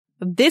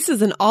This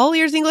is an All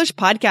Ears English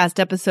podcast,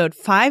 episode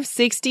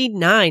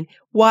 569.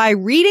 Why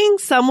reading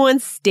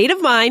someone's state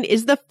of mind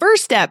is the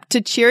first step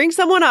to cheering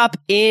someone up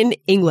in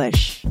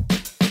English.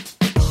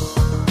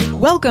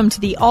 Welcome to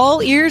the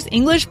All Ears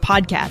English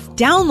podcast,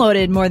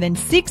 downloaded more than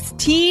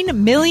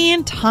 16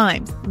 million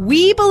times.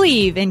 We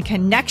believe in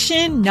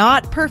connection,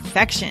 not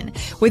perfection,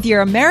 with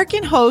your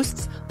American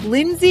hosts,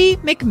 Lindsay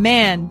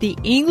McMahon, the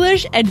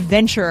English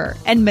adventurer,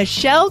 and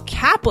Michelle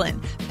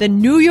Kaplan, the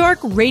New York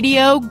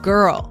radio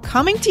girl,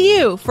 coming to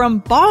you from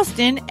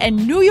Boston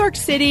and New York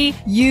City,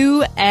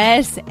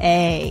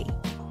 USA.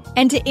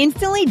 And to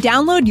instantly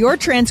download your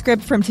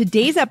transcript from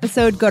today's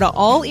episode, go to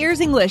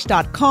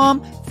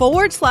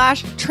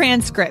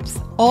allearsenglish.com/transcripts.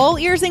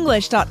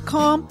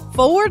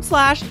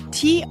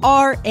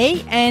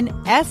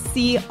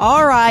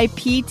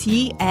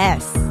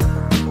 allearsenglish.com/transcripts.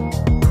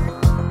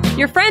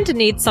 Your friend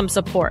needs some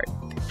support.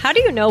 How do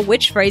you know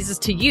which phrases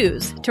to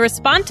use to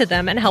respond to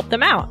them and help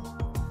them out?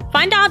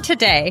 Find out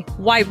today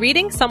why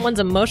reading someone's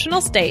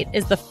emotional state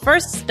is the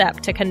first step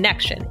to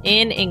connection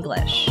in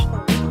English.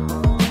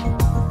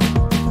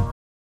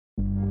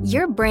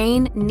 Your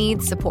brain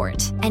needs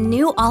support, and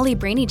new Ollie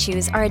Brainy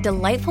Chews are a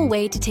delightful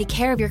way to take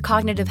care of your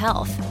cognitive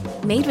health.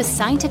 Made with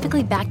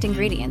scientifically backed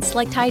ingredients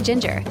like Thai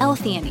ginger,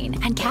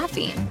 L-theanine, and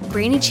caffeine,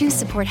 Brainy Chews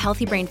support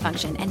healthy brain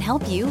function and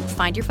help you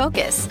find your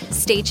focus,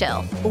 stay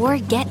chill, or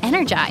get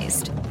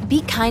energized.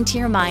 Be kind to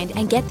your mind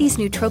and get these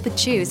nootropic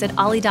chews at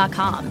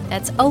ollie.com.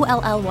 That's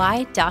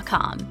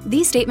OLLY.com.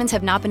 These statements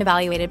have not been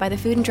evaluated by the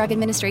Food and Drug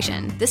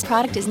Administration. This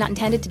product is not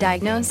intended to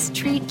diagnose,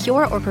 treat,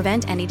 cure, or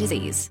prevent any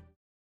disease.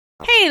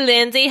 Hey,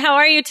 Lindsay, how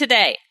are you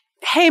today?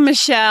 Hey,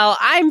 Michelle.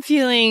 I'm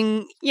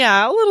feeling,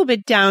 a little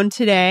bit down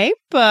today,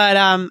 but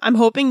I'm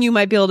hoping you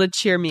might be able to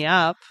cheer me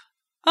up.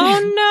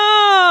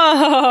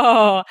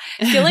 Oh,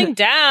 no. Feeling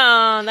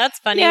down. That's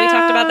funny. Yeah. We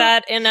talked about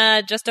that in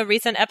just a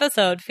recent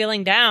episode,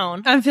 feeling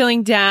down. I'm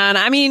feeling down.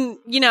 I mean,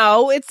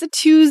 it's a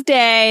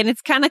Tuesday and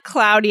it's kind of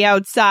cloudy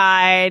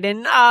outside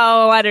and,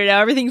 I don't know,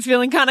 everything's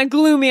feeling kind of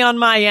gloomy on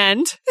my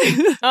end.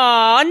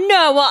 Oh,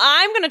 no. Well,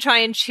 I'm going to try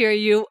and cheer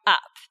you up.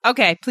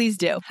 Okay, please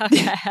do.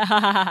 Okay.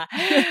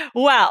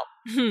 Well,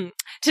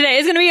 today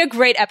is going to be a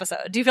great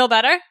episode. Do you feel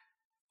better?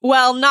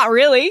 Well, not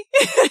really.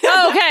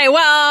 Okay,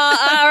 well,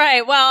 all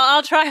right. Well,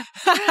 I'll try. Well,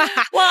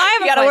 I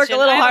have you gotta work a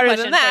little harder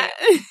than that.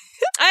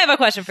 I have a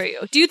question for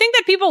you. Do you think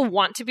that people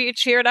want to be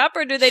cheered up,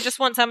 or do they just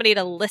want somebody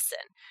to listen?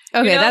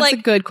 Okay, that's a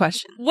good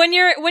question. When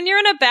you're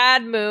in a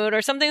bad mood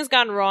or something's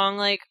gone wrong,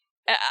 like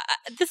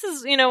this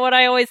is, what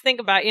I always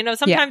think about.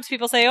 Sometimes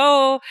people say,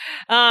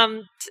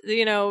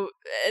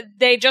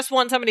 they just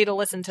want somebody to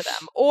listen to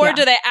them. Or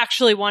do they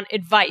actually want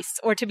advice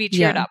or to be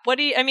cheered up?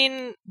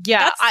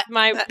 That's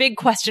my big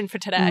question for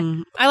today.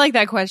 I like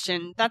that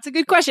question. That's a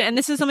good question. And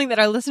this is something that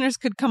our listeners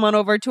could come on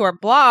over to our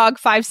blog,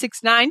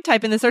 569,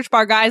 type in the search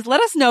bar, guys.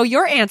 Let us know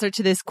your answer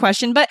to this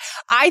question. But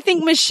I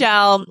think,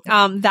 Michelle,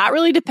 that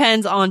really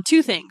depends on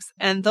two things.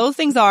 And those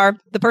things are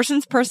the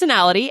person's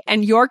personality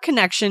and your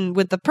connection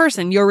with the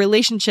person, your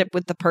relationship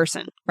with the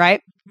person,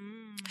 right?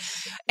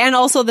 And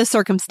also the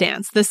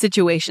circumstance, the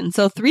situation.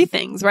 So 3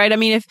 things, right? I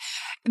mean, if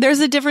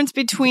there's a difference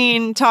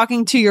between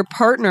talking to your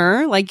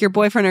partner, like your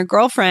boyfriend or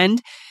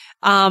girlfriend,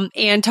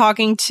 and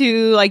talking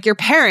to like your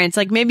parents,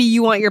 like maybe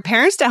you want your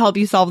parents to help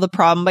you solve the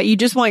problem, but you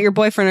just want your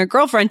boyfriend or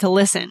girlfriend to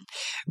listen,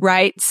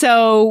 right?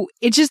 So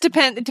it just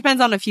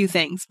depends on a few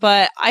things.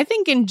 But I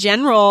think in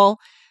general,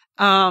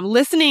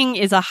 listening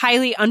is a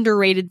highly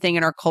underrated thing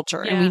in our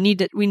culture, and we need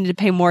to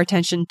pay more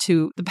attention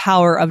to the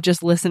power of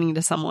just listening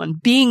to someone,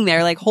 being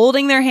there, like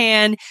holding their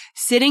hand,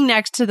 sitting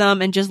next to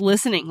them, and just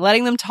listening,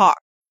 letting them talk.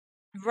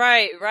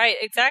 Right,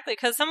 exactly.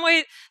 Because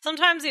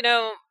sometimes they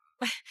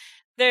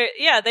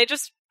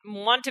just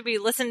want to be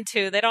listened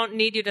to. They don't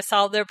need you to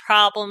solve their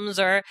problems,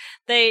 or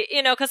they,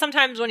 because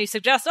sometimes when you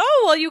suggest,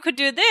 you could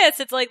do this,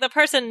 it's like the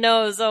person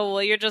knows,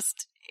 you're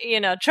just.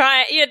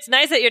 Try. It's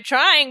nice that you're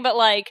trying, but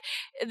like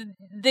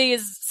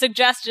these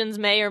suggestions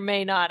may or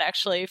may not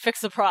actually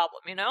fix the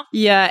problem,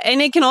 Yeah.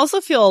 And it can also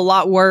feel a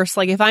lot worse.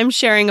 Like if I'm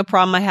sharing a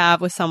problem I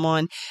have with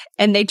someone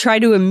and they try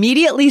to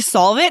immediately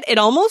solve it, it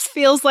almost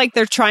feels like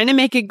they're trying to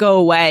make it go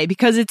away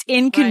because it's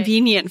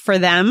inconvenient for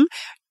them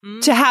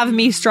to have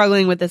me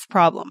struggling with this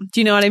problem. Do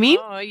you know what I mean?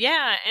 Oh,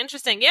 yeah.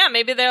 Interesting. Yeah.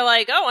 Maybe they're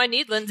like, I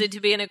need Lindsay to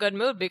be in a good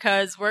mood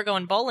because we're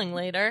going bowling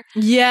later.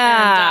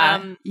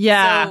 Yeah. And,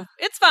 so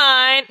it's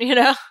fine,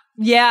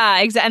 Yeah,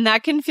 exactly. And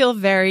that can feel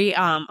very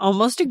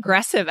almost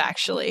aggressive,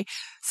 actually.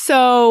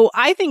 So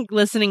I think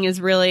listening is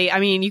really,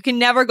 you can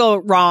never go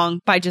wrong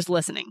by just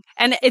listening.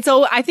 And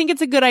I think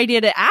it's a good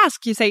idea to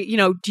ask. You say,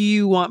 do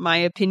you want my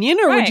opinion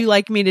or would you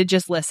like me to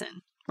just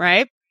listen?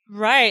 Right?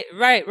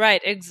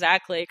 Right.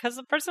 Exactly. Because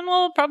the person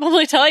will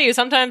probably tell you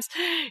sometimes,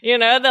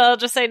 they'll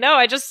just say, no,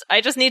 I just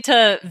need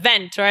to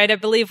vent, right? I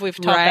believe we've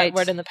talked that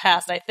word in the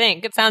past, I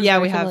think. It sounds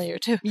very familiar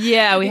too.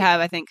 Yeah, we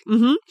have, I think.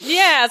 Mm-hmm.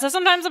 Yeah. So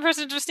sometimes the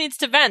person just needs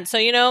to vent. So,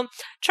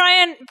 try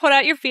and put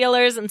out your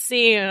feelers and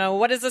see,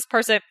 what is this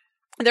person?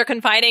 They're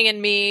confiding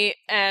in me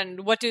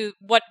and what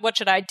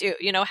should I do?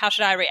 How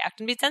should I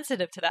react and be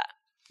sensitive to that?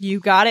 You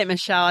got it,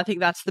 Michelle. I think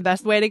that's the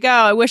best way to go.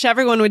 I wish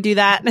everyone would do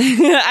that.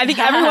 I think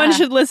everyone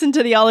should listen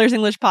to the All Ears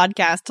English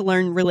podcast to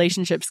learn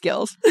relationship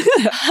skills.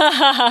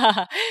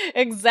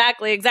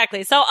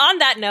 Exactly. So on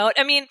that note,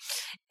 I mean,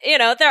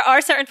 there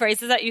are certain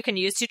phrases that you can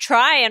use to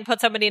try and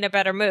put somebody in a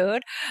better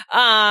mood.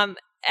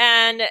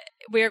 And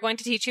we are going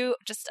to teach you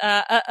just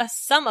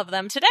some of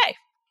them today.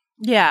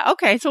 Yeah.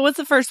 Okay. So what's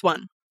the first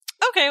one?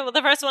 Okay. Well,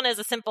 the first one is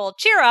a simple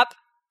cheer up.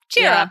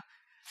 Cheer up.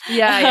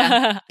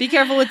 Yeah. Be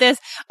careful with this.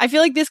 I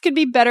feel like this could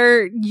be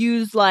better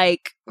used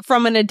like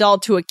from an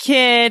adult to a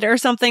kid or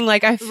something.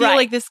 Like I feel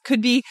like this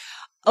could be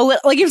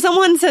like if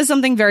someone says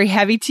something very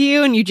heavy to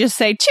you and you just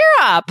say, cheer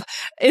up,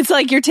 it's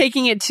like you're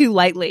taking it too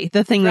lightly,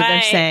 the thing that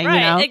they're saying, Right.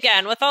 you know?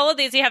 Again, with all of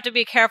these, you have to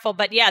be careful.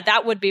 But yeah,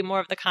 that would be more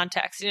of the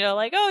context,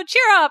 like, oh,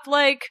 cheer up.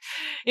 Like,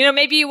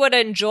 maybe you would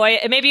enjoy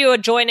it. Maybe you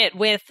would join it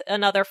with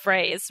another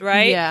phrase,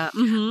 right? Yeah.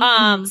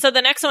 Mm-hmm, So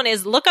the next one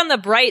is look on the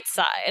bright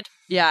side.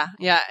 Yeah.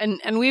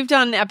 And we've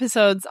done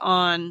episodes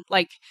on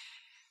like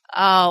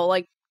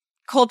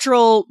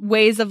cultural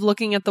ways of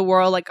looking at the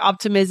world, like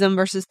optimism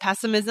versus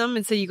pessimism.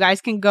 And so you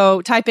guys can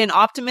go type in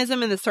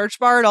optimism in the search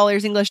bar at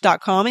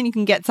allearsenglish.com and you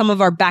can get some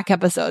of our back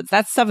episodes.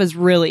 That stuff is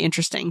really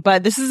interesting.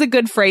 But this is a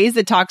good phrase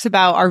that talks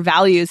about our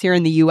values here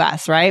in the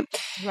US, right?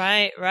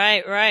 Right.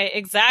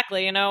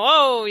 Exactly.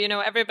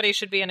 Everybody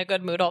should be in a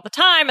good mood all the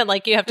time. And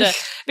like, you have to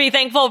be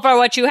thankful for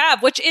what you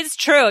have, which is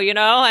true,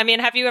 I mean,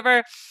 have you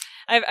ever,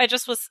 I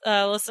just was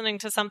listening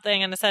to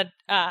something and it said,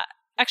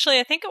 actually,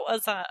 I think it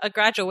was a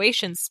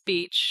graduation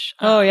speech.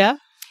 Oh, yeah?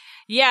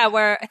 Yeah,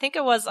 where I think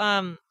it was,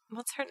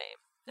 what's her name?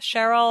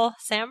 Sheryl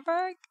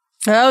Sandberg?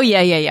 Oh,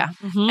 yeah.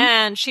 Mm-hmm.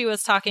 And she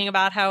was talking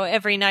about how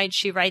every night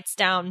she writes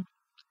down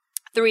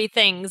 3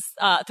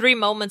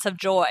 moments of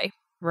joy.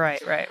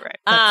 Right.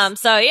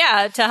 So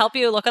yeah, to help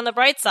you look on the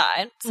bright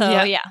side.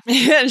 So yeah.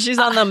 She's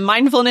on the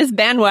mindfulness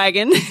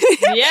bandwagon.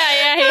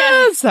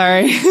 Yeah.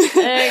 Sorry.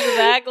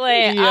 Exactly.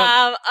 Yep.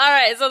 All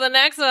right. So the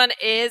next one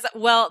is,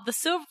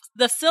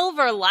 the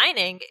silver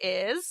lining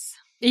is.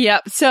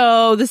 Yep.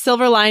 So the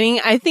silver lining,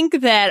 I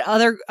think that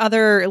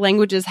other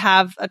languages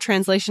have a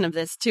translation of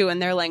this too in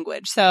their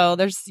language. So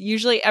there's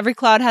usually every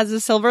cloud has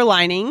a silver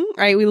lining,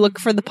 right? We look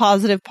for the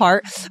positive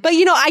part. But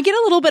I get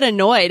a little bit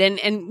annoyed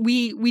and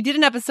we did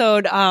an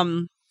episode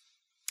on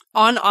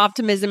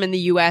optimism in the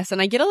US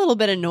and I get a little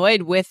bit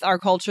annoyed with our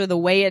culture, the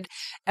way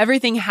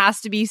everything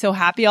has to be so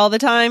happy all the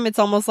time. It's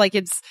almost like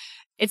it's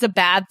a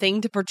bad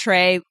thing to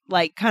portray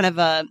like kind of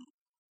a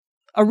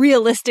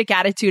realistic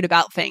attitude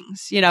about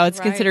things. It's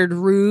considered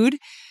rude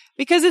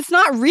because it's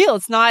not real.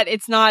 It's not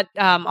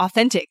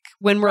authentic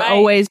when we're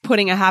always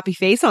putting a happy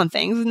face on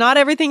things. Not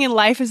everything in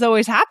life is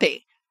always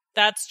happy.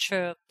 That's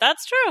true.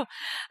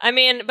 I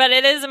mean, but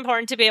it is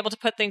important to be able to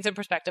put things in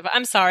perspective.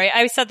 I'm sorry.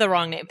 I said the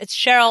wrong name. It's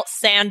Sheryl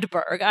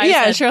Sandberg.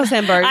 Sheryl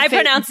Sandberg. I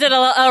pronounced it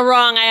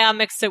wrong. I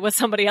mixed it with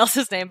somebody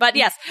else's name. But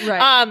yes.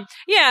 Right.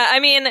 Yeah,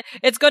 I mean,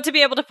 it's good to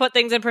be able to put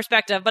things in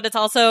perspective, but it's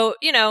also,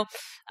 so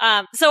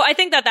I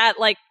think that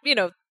like,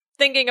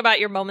 thinking about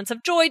your moments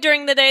of joy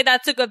during the day,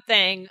 that's a good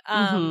thing.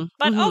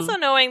 But also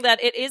knowing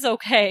that it is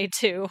okay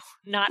to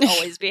not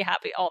always be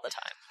happy all the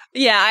time.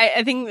 Yeah,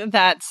 I think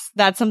that's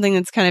something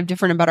that's kind of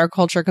different about our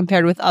culture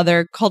compared with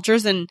other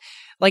cultures. And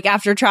like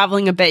after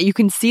traveling a bit, you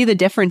can see the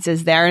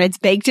differences there and it's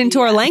baked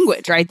into our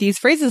language, right? These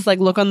phrases like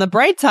look on the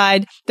bright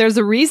side, there's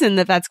a reason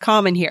that that's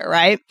common here,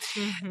 right?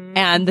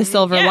 And the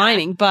silver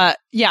lining. But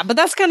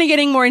that's kind of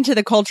getting more into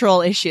the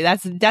cultural issue.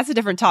 That's a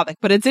different topic,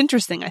 but it's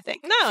interesting, I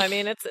think. No, I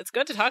mean, it's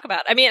good to talk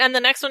about. I mean, and the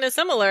next one is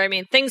similar. I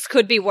mean, things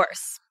could be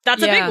worse.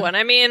 That's a big one.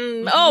 I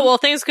mean,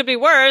 things could be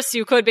worse.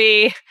 You could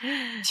be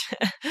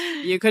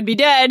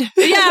dead.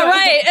 Yeah,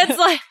 right. It's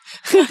like,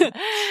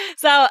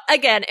 so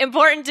again,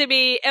 important to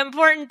be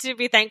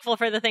thankful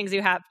for the things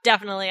you have.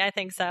 Definitely. I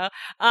think so.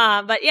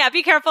 But yeah,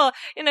 be careful,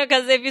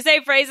 because if you say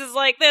phrases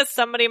like this,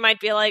 somebody might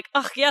be like,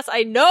 oh yes,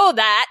 I know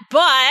that,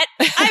 but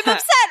I'm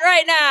upset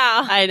right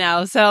now. I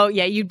know. So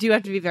yeah, you do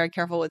have to be very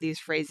careful with these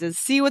phrases.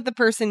 See what the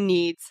person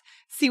needs,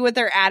 see what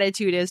their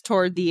attitude is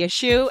toward the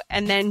issue,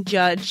 and then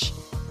judge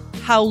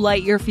how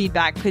light your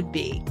feedback could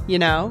be,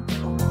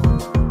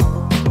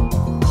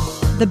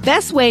 The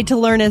best way to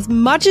learn as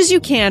much as you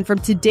can from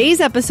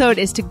today's episode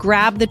is to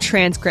grab the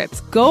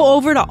transcripts. Go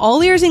over to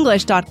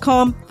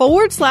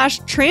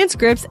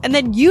allearsenglish.com/transcripts and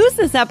then use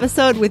this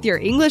episode with your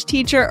English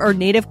teacher or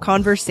native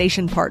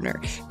conversation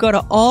partner. Go to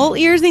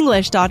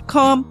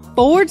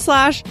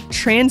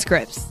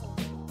allearsenglish.com/transcripts.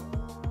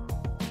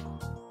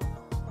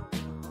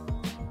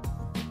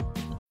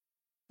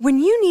 When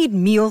you need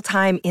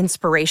mealtime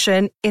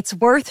inspiration, it's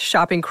worth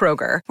shopping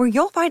Kroger, where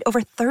you'll find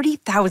over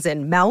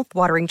 30,000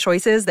 mouth-watering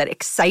choices that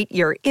excite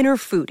your inner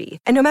foodie.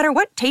 And no matter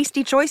what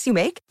tasty choice you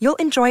make, you'll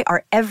enjoy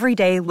our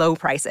everyday low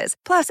prices,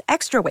 plus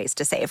extra ways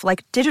to save,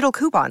 like digital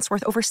coupons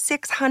worth over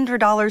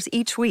 $600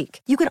 each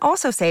week. You can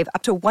also save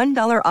up to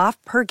 $1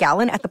 off per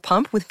gallon at the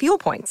pump with fuel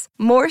points.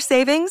 More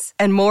savings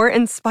and more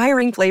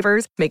inspiring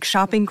flavors make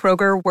shopping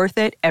Kroger worth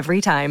it every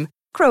time.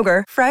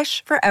 Kroger,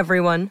 fresh for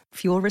everyone.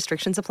 Fuel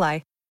restrictions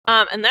apply.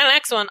 And the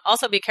next one,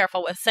 also be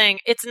careful with saying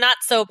it's not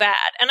so bad.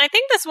 And I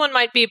think this one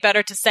might be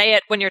better to say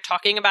it when you're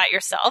talking about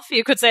yourself.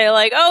 You could say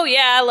like, oh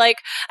yeah, like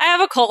I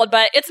have a cold,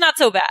 but it's not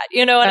so bad.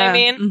 You know what I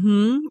mean?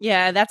 Mm-hmm.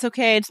 Yeah, that's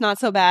okay. It's not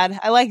so bad.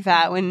 I like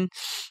that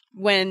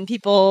when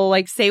people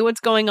like say what's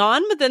going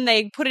on, but then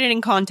they put it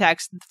in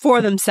context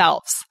for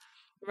themselves.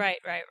 Right.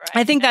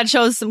 I think that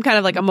shows some kind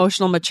of like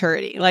emotional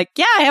maturity. Like,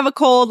 yeah, I have a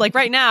cold. Like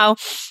right now,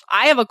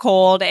 I have a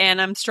cold and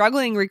I'm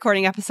struggling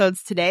recording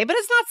episodes today, but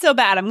it's not so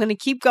bad. I'm going to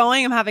keep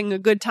going. I'm having a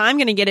good time. I'm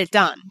going to get it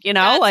done. You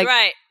know, That's like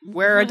right.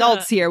 We're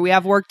adults here. We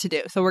have work to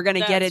do. So we're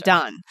going to get it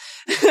done.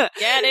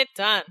 Get it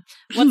done.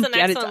 What's the Get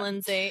next it one, done.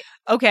 Lindsay?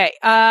 Okay.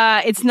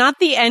 It's not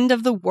the end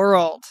of the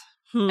world.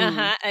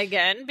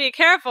 Again, be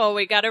careful.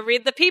 We got to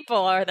read the people.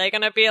 Are they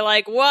going to be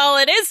like, well,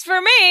 it is for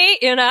me,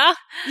 you know?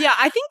 Yeah,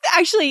 I think that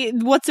actually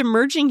what's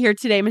emerging here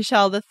today,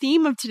 Michelle, the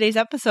theme of today's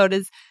episode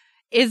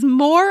is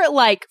more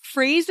like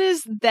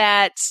phrases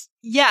that,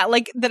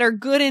 that are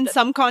good in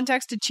some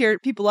context to cheer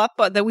people up,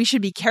 but that we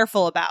should be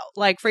careful about.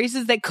 Like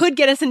phrases that could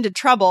get us into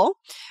trouble,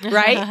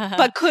 right?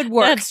 But could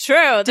work. That's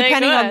true.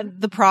 Depending on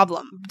the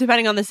problem,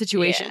 depending on the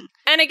situation. Yeah.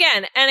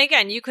 And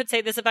again, you could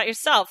say this about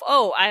yourself.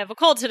 Oh, I have a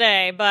cold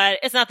today, but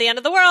it's not the end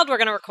of the world. We're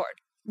going to record.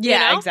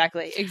 Yeah, you know?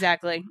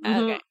 exactly.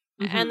 Mm-hmm. Okay.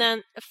 Mm-hmm. And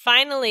then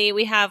finally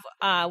we have,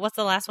 what's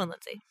the last one,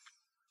 Lindsay?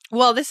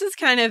 Well, this is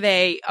kind of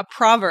a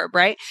proverb,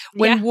 right?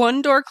 When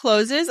one door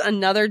closes,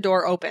 another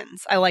door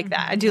opens. I like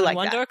that. I do like that.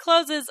 One door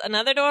closes,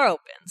 another door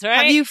opens,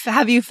 right?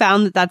 Have you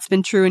found that that's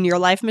been true in your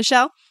life,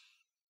 Michelle?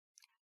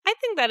 I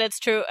think that it's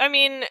true. I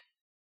mean,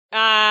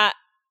 yeah,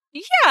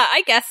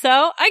 I guess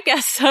so. I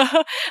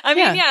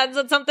mean,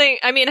 it's something.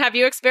 I mean, have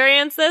you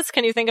experienced this?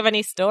 Can you think of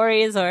any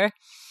stories or?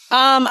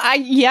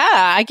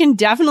 I can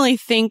definitely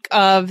think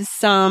of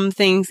some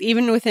things,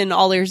 even within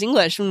All Ears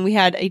English, when we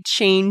had a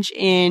change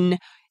in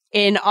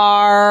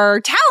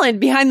our talent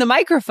behind the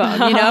microphone,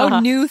 you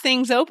know, new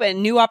things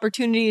open, new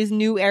opportunities,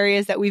 new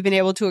areas that we've been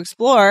able to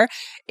explore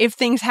if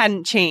things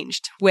hadn't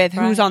changed with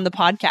who's on the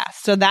podcast.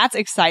 So that's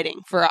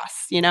exciting for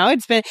us, you know,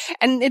 it's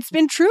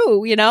been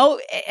true, you know,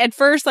 at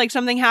first, like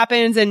something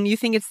happens and you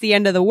think it's the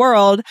end of the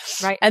world.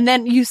 Right. And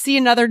then you see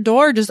another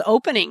door just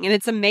opening and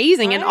it's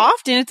amazing. Right. And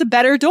often it's a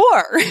better door.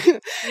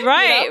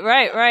 Right, you know?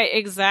 Right.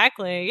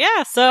 Exactly.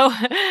 Yeah. So,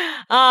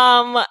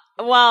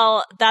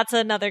 well, that's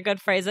another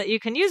good phrase that you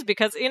can use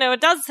because, you know,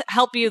 it does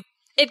help you.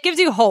 It gives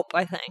you hope,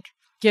 I think.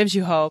 Gives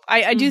you hope.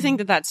 I do think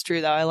that that's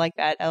true, though. I like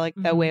that. I like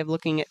that way of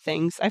looking at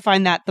things. I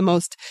find that the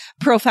most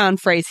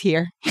profound phrase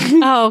here.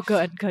 Oh,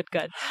 good.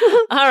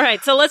 All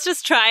right. So let's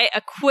just try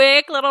a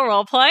quick little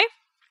role play.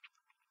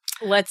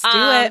 Let's do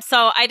it.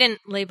 So I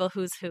didn't label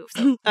who's who.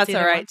 So that's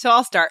all right. One. So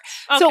I'll start.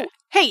 Okay. So,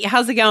 hey,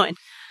 how's it going?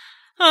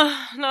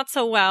 Oh, not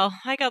so well.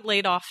 I got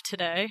laid off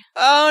today.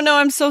 Oh, no,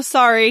 I'm so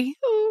sorry.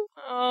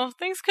 Oh,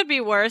 things could be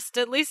worse.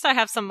 At least I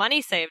have some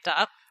money saved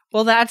up.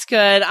 Well, that's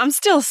good. I'm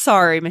still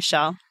sorry,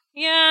 Michelle.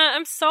 Yeah,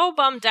 I'm so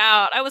bummed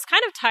out. I was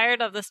kind of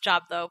tired of this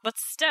job, though, but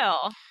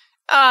still.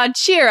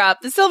 Cheer up.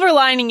 The silver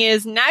lining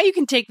is now you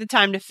can take the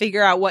time to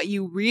figure out what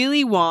you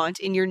really want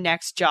in your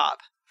next job.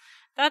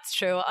 That's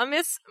true. I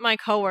miss my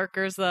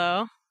coworkers,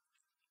 though.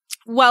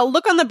 Well,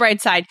 look on the bright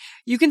side.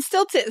 You can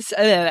still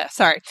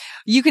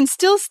you can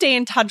still stay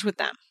in touch with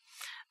them.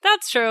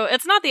 That's true.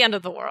 It's not the end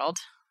of the world.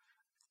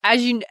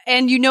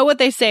 You know what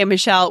they say,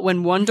 Michelle,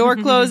 when one door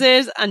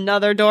closes,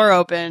 another door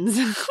opens.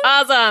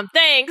 Awesome.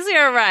 Thanks.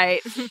 You're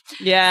right.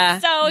 Yeah.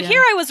 So here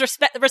I was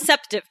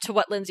receptive to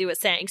what Lindsay was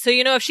saying. So,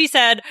 you know, if she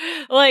said,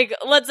 like,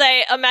 let's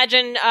say,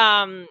 imagine,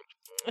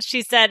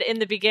 she said in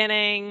the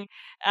beginning,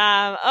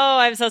 oh,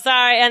 I'm so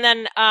sorry. And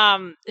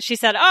then, she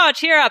said, oh,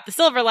 cheer up. The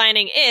silver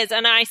lining is,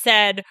 and I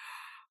said,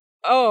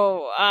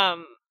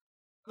 oh,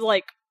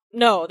 like,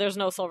 no, there's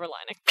no silver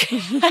lining.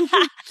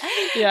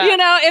 Yeah. You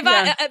know, if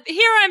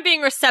I'm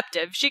being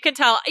receptive, she can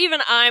tell even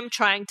I'm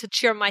trying to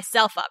cheer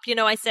myself up. You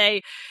know, I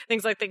say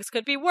things like things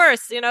could be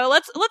worse. You know,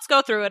 let's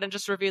go through it and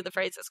just review the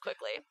phrases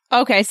quickly.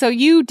 Okay, so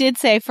you did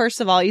say, first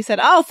of all, you said,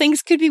 oh,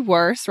 things could be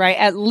worse, right?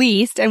 At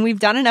least. And we've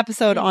done an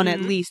episode on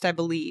at least, I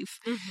believe.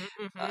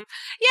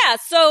 Yeah,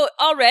 so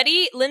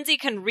already Lindsay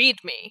can read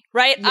me,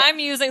 right? Yeah. I'm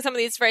using some of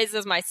these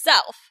phrases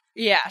myself.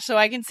 Yeah, so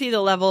I can see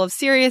the level of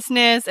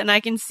seriousness and I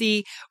can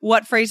see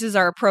what phrases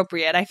are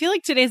appropriate. I feel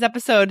like today's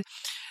episode,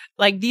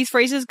 like these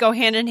phrases go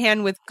hand in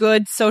hand with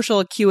good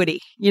social acuity,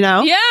 you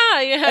know?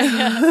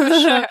 Yeah, for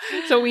sure.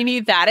 So we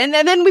need that. And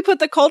then we put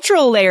the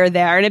cultural layer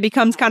there and it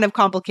becomes kind of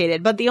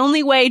complicated. But the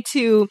only way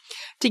to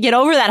get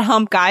over that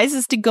hump, guys,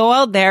 is to go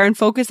out there and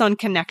focus on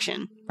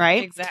connection,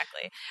 right?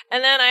 Exactly.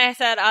 And then I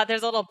said,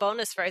 there's a little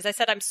bonus phrase. I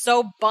said, I'm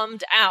so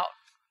bummed out.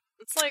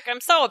 It's like,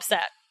 I'm so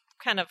upset.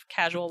 Kind of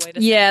casual way to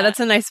say that.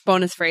 That's a nice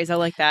bonus phrase. I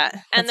like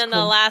that. And then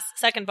cool. The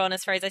second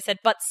bonus phrase, I said,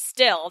 but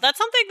still. That's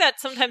something that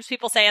sometimes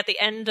people say at the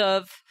end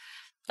of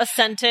a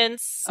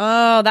sentence.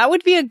 Oh, that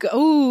would be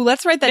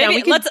let's write that down.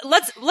 Maybe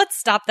let's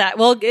stop that.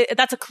 Well,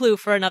 that's a clue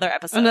for another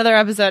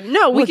episode.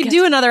 No, we could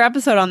do another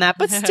episode on that,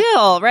 but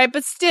still, right?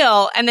 But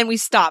still, and then we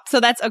stop. So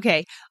that's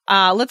okay.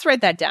 Let's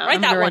write that down.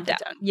 Write that one down.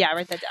 Yeah,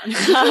 write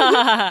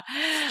that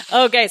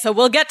down. Okay, so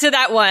we'll get to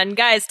that one.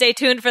 Guys, stay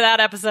tuned for that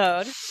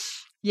episode.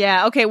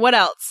 Yeah, okay, what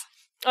else?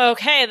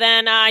 Okay,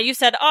 then you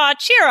said,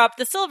 cheer up,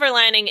 the silver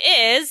lining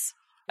is...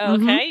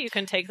 Okay, you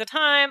can take the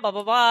time, blah,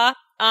 blah, blah.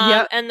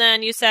 And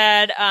then you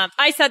said,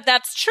 I said,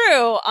 that's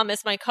true. I'll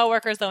miss my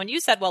coworkers, though. And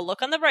you said, well,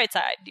 look on the bright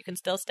side. You can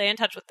still stay in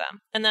touch with them.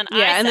 And then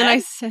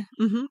I said,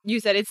 you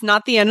said, it's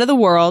not the end of the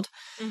world.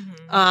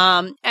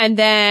 And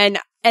then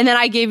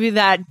I gave you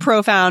that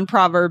profound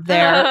proverb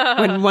there.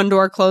 When one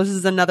door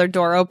closes, another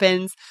door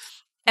opens.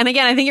 And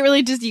again, I think it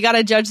really just, you got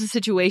to judge the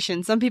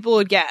situation. Some people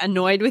would get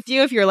annoyed with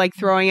you if you're like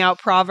throwing out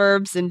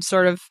proverbs and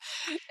sort of,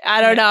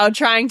 I don't know,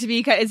 trying to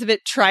be, it's a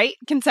bit trite,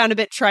 can sound a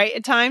bit trite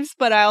at times,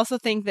 but I also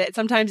think that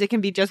sometimes it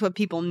can be just what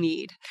people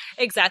need.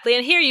 Exactly.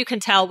 And here you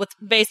can tell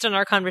based on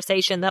our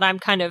conversation that I'm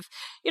kind of,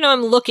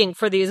 I'm looking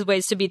for these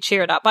ways to be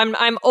cheered up.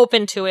 I'm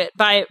open to it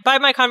by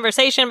my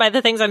conversation, by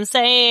the things I'm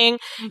saying.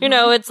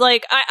 It's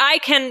like, I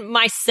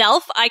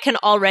can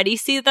already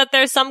see that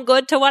there's some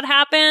good to what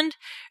happened.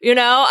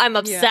 I'm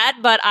upset,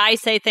 but I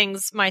say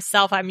things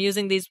myself. I'm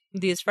using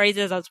these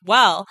phrases as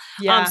well.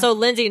 Yeah. So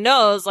Lindsay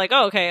knows, like,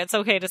 okay, it's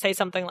okay to say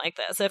something like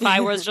this. If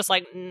I was just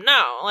like,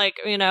 no, like,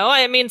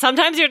 I mean,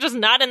 sometimes you're just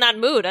not in that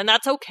mood, and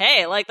that's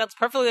okay. Like, that's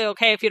perfectly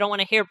okay if you don't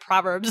want to hear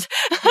proverbs.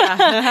 When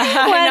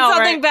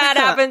something bad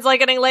happens, like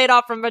getting laid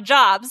off from a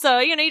job. So,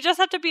 you just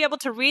have to be able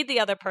to read the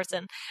other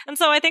person. And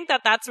so I think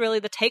that that's really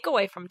the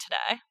takeaway from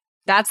today.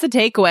 That's the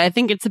takeaway. I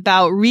think it's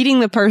about reading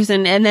the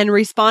person and then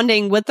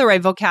responding with the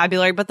right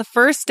vocabulary. But the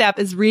first step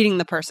is reading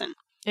the person.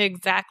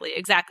 Exactly.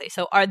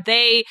 So are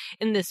they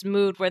in this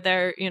mood where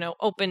they're,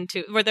 open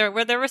to, where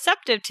they're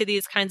receptive to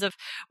these kinds of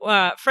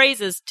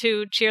phrases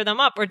to cheer them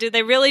up? Or do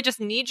they really just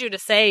need you to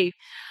say,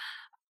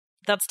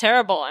 that's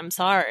terrible, I'm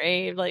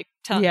sorry, like,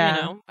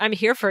 I'm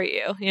here for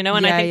you, and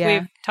I think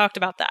we've talked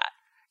about that.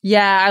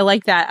 Yeah, I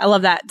like that. I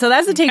love that. So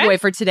that's the takeaway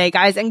for today,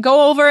 guys. And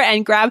go over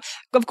and grab,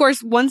 of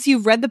course, once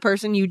you've read the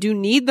person, you do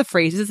need the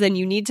phrases and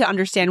you need to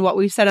understand what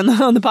we've said on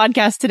the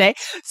podcast today.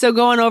 So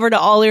go on over to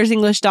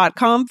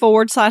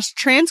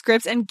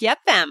allearsenglish.com/transcripts and get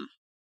them.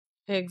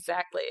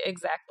 Exactly.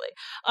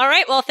 All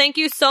right. Well, thank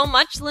you so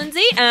much,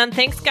 Lindsay. And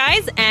thanks,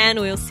 guys. And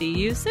we'll see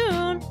you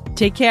soon.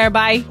 Take care.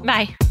 Bye.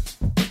 Bye.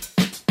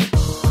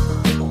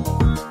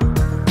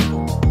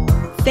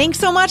 Thanks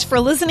so much for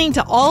listening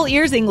to All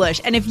Ears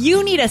English. And if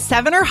you need a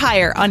 7 or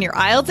higher on your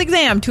IELTS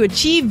exam to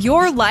achieve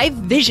your life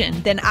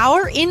vision, then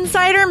our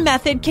Insider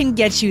Method can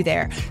get you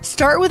there.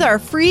 Start with our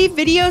free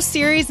video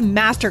series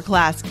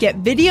masterclass. Get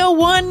video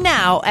 1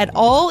 now at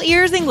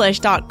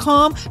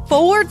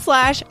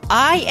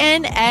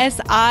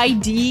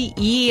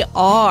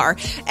allearsenglish.com/INSIDER.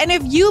 And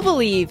if you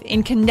believe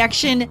in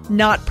connection,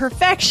 not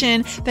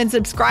perfection, then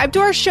subscribe to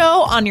our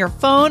show on your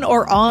phone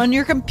or on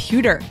your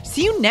computer.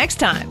 See you next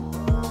time.